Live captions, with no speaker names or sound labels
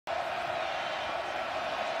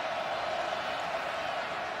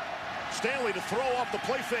Stanley to throw off the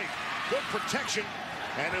play fake. Good protection.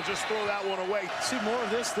 And he'll just throw that one away. See more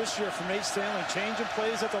of this year from Nate Stanley. Changing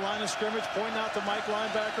plays at the line of scrimmage, pointing out the Mike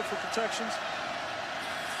linebacker for protections.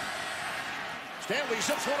 Stanley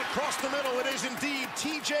zips one across the middle. It is indeed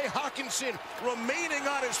T.J. Hawkinson remaining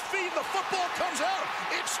on his feet. The football comes out.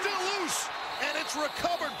 It's still loose. And it's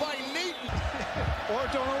recovered by Nate. Or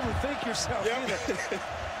don't overthink yourself either.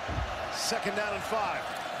 2nd down and 5.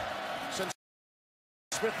 Sends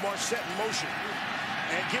Smith-Marset in motion.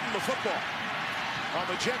 And give him the football. On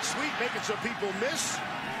the jet sweep, making some people miss.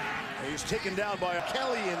 He's taken down by a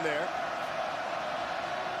Kelly in there.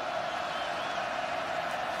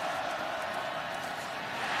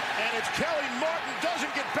 And it's Kelly. Martin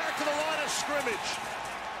doesn't get back to the line of scrimmage.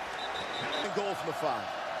 And goal from the 5.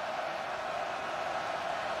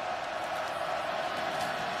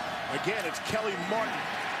 Again, it's Kelly Martin.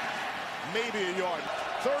 Maybe a yard.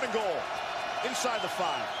 3rd and goal. Inside the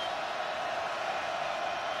 5.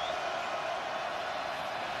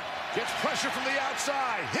 Gets pressure from the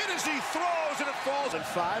outside. Hit as he throws, and it falls. And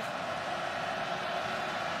 5.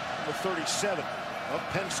 Number 37 of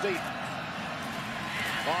Penn State.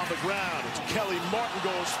 On the ground, it's Kelly Martin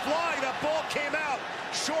goes flying. That ball came out.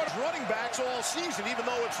 Short running backs all season, even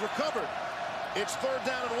though it's recovered. It's 3rd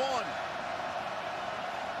down and 1.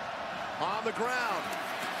 On the ground.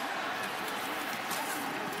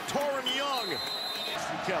 Torrin Young.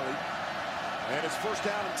 From Kelly. And it's 1st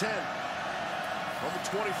down and 10. Number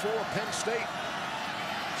 24, Penn State.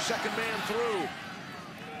 2nd man through.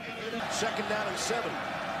 2nd down and 7.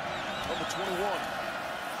 Number 21.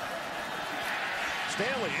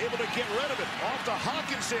 Stanley able to get rid of it. Off to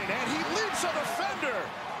Hawkinson, and he leaps a defender.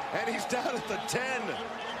 And he's down at the 10.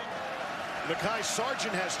 Mekhi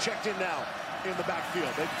Sargent has checked in now in the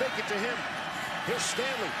backfield. They fake it to him. Here's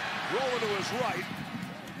Stanley rolling to his right.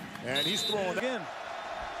 And he's throwing again.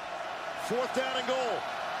 4th down and goal.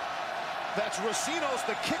 That's Racinos,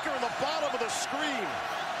 the kicker in the bottom of the screen.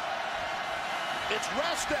 It's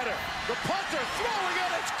Rastetter, the punter, throwing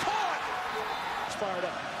it, it's caught! It's fired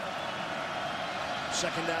up.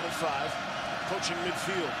 2nd down and 5, approaching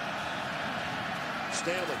midfield.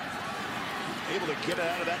 Stanley, able to get it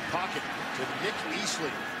out of that pocket to Nick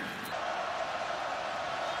Easley.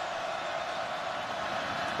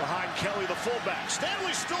 Behind Kelly, the fullback.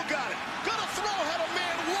 Stanley still got it. Gonna throw, had a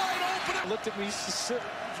man wide open. Looked at me,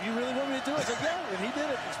 you really want me to do it? I said, yeah, and he did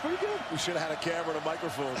it. It's pretty good. We should have had a camera and a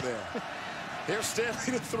microphone there. Here's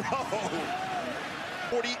Stanley to throw.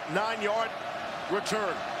 49-yard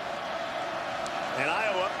return. And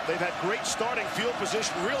Iowa, they've had great starting field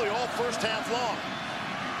position really all first half long.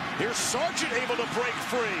 Here's Sargent able to break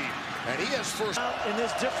free. And he has first. In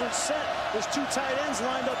this different set, there's 2 tight ends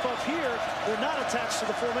lined up here. They're not attached to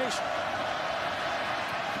the formation.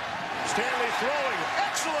 Stanley throwing.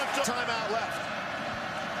 Excellent timeout left.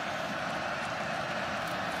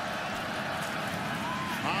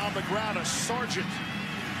 On the ground, a Sargent.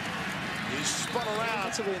 He's spun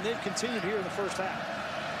around. And they've continued here in the first half.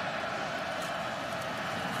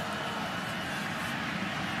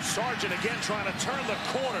 Sargent again trying to turn the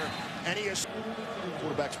corner. And he is.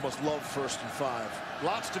 Quarterbacks must love 1st and 5.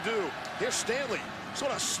 Lots to do. Here's Stanley.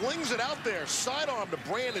 Sort of slings it out there. Sidearm to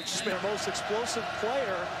Brandon Smith. Their most explosive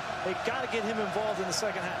player. They got to get him involved in the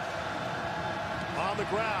 2nd half. On the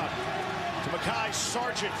ground to Mekhi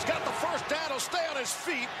Sargent. He's got the 1st down. He'll stay on his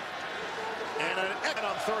feet. And an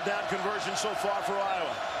excellent on 3rd down conversion so far for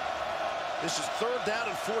Iowa. This is 3rd down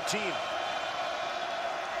and 14.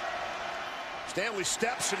 Stanley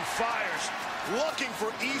steps and fires. Looking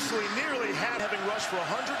for Easley, nearly having rushed for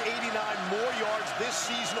 189 more yards this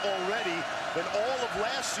season already than all of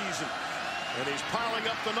last season. And he's piling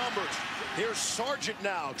up the numbers. Here's Sargent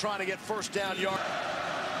now trying to get 1st down yard.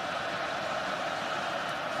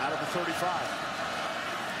 Out of the 35.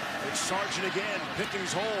 It's Sargent again, picking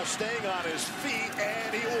his hole, staying on his feet,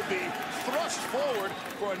 and he will be thrust forward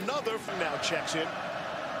for another. Now checks in.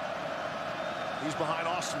 He's behind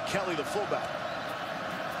Austin Kelly, the fullback.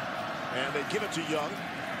 And they give it to Young.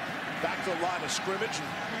 Back to the line of scrimmage.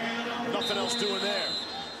 And nothing else doing there.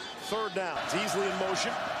 3rd down. It's easily in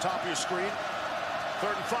motion. Top of your screen.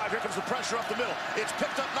 3rd and 5. Here comes the pressure up the middle. It's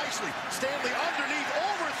picked up nicely. Stanley underneath,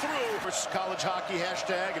 overthrew. For college hockey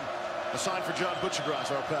hashtag and a sign for John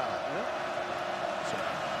Butchergrass, our pal. So,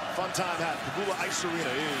 fun time hat. Pagula Ice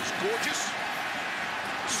Arena is gorgeous.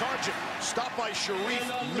 Sargent stopped by Sharif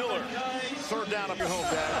Miller. 3rd down up your home,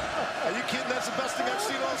 Dad. Are you kidding? That's the best thing I've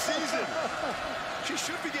seen all season. She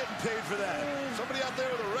should be getting paid for that. Somebody out there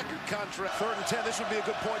with a record contract. 3rd and 10. This would be a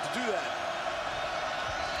good point to do that.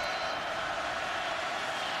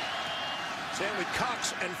 Stanley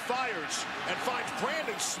cocks and fires and finds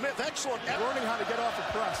Brandon Smith. Excellent. Learning how to get off the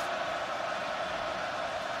press.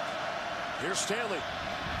 Here's Stanley.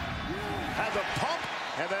 Had the pump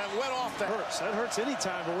and then went off the... That hurts any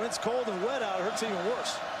time, but when it's cold and wet out, it hurts even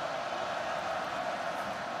worse.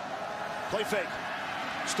 Play fake.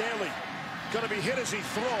 Stanley going to be hit as he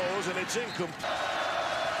throws, and it's incomplete.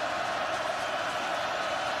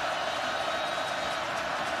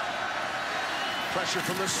 Pressure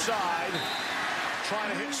from the side.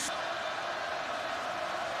 Trying to hit.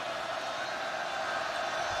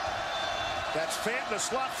 That's Penn in the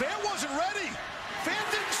slot. Penn wasn't ready. Penn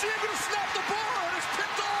didn't see him going to snap the ball, and it's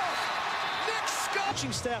picked off. Nick Scott.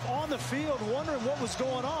 Coaching staff on the field wondering what was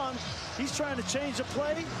going on. He's trying to change the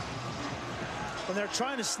play, and they're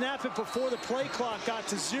trying to snap it before the play clock got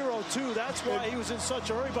to 0-2. That's why he was in such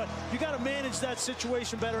a hurry. But you got to manage that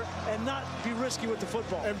situation better and not be risky with the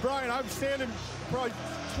football. And Brian, I'm standing probably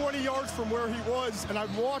 20 yards from where he was, and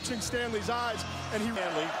I'm watching Stanley's eyes, and he...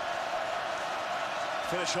 Stanley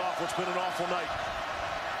finish off what's been an awful night.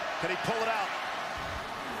 Can he pull it out?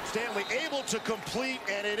 Stanley able to complete,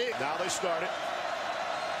 and it is. Now they start it.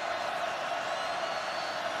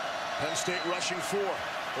 Penn State rushing 4.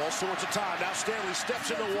 All sorts of time. Now Stanley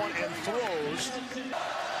steps into one and throws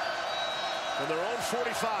from their own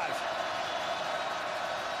 45.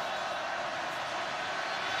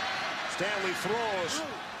 Stanley throws,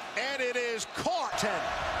 and it is caught. 10.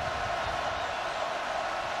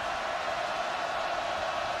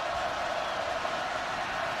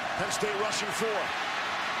 Penn State rushing 4.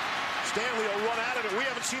 Stanley will run out of it. We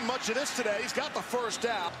haven't seen much of this today. He's got the first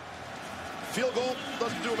down. Field goal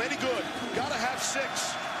doesn't do him any good. Got to have 6,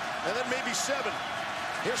 and then maybe 7.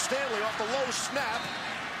 Here's Stanley off the low snap.